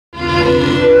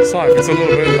sorry if it's a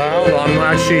little bit loud. I'm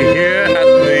actually here at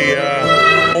the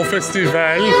au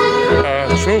festival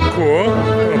Trop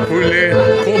pour les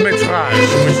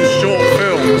Courts-métrages, which is short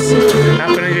films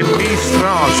happening in East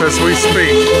France as we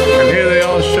speak. And here they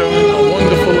are showing a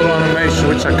wonderful little animation,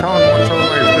 which I can't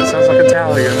translate, but it sounds like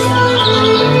Italian.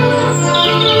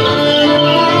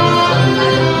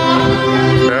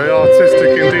 Very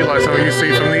artistic indeed, like something you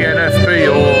see from the NFB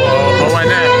or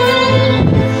ONF.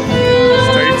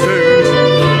 Stay tuned for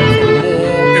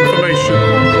more information.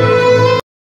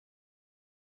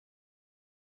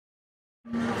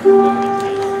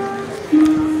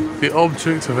 The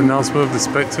object of announcement of the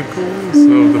spectacles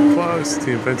of the past,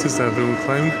 the inventors that have been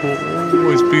claimed will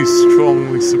always be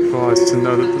strongly surprised to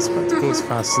know that the spectacle is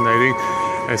fascinating.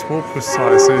 It's more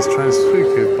precise and is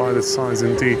transfigured by the signs.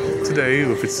 Indeed, today,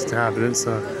 with its inhabitants,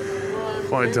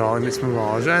 quite dull in its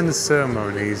mirage and the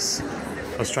ceremonies.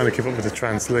 I was trying to keep up with the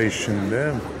translation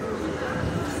there.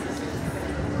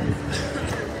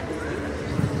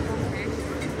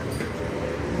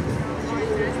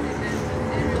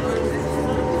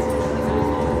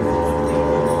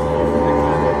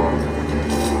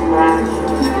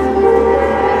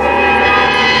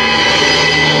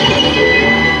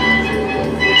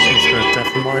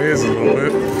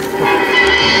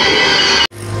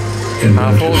 I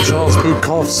thought Charles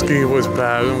Bukowski was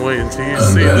bad, and wait until you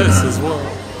see this as well.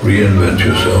 Reinvent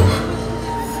yourself.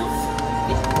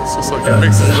 It's just like it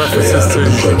mixes references to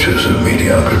the clutches of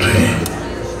mediocrity.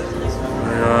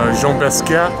 Jean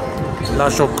Basquiat, La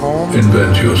Joconde.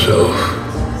 Invent yourself.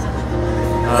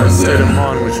 State of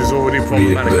Mind, which is already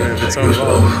problematic in its own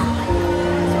right.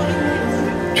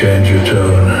 Change your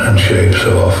tone and shape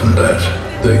so often that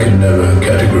they can never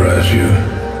categorize you.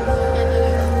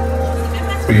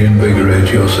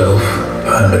 Reinvigorate yourself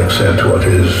and accept what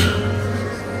is.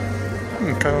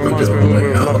 Kind of But reminds me a only little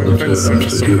bit of all Loving the Vincent.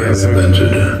 terms that you have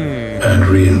invented and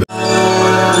reinvented.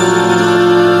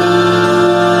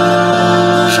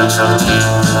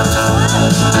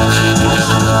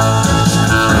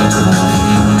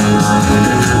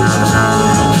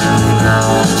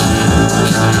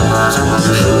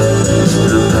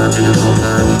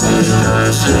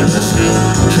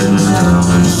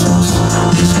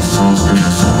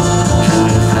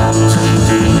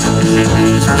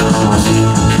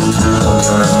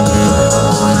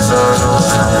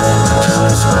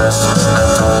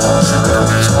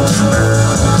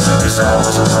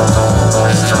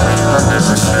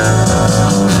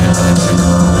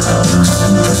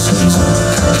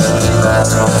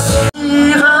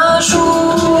 Un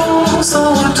jour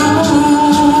sans retour,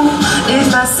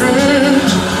 effacer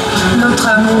notre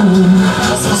amour,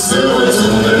 sans se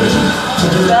retourner,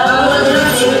 la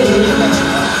regretter,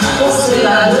 penser à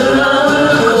demain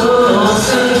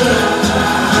recommencer.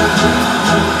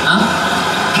 Hein?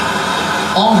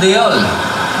 Andéole.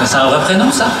 Mais c'est un vrai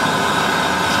prénom, ça?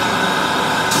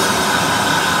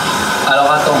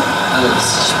 Alors attends,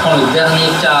 si je prends le dernier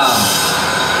quart,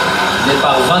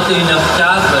 départ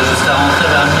 21h04 jusqu'à rentrer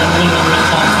vers minuit